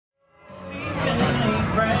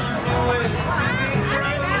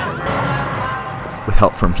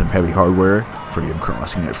help from some heavy hardware, Freedom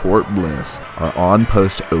Crossing at Fort Bliss, our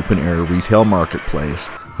on-post open-air retail marketplace,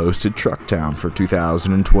 hosted Trucktown for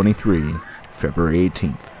 2023, February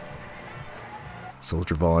 18th.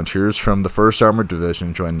 Soldier volunteers from the 1st Armored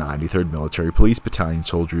Division joined 93rd Military Police Battalion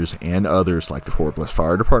soldiers and others like the Fort Bliss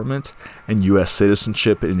Fire Department and U.S.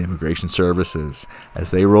 Citizenship and Immigration Services as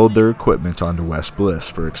they rolled their equipment onto West Bliss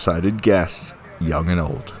for excited guests, young and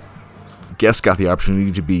old. Guests got the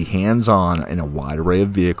opportunity to be hands-on in a wide array of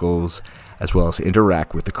vehicles, as well as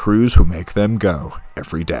interact with the crews who make them go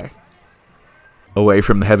every day. Away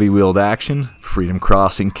from the heavy-wheeled action, Freedom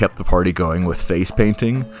Crossing kept the party going with face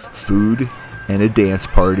painting, food, and a dance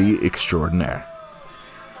party extraordinaire.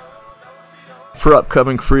 For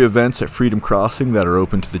upcoming free events at Freedom Crossing that are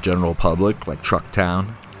open to the general public, like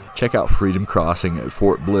Trucktown, check out Freedom Crossing at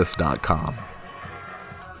fortbliss.com.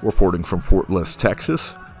 Reporting from Fort Bliss,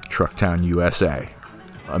 Texas, Trucktown, USA,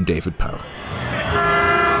 I'm David Poe.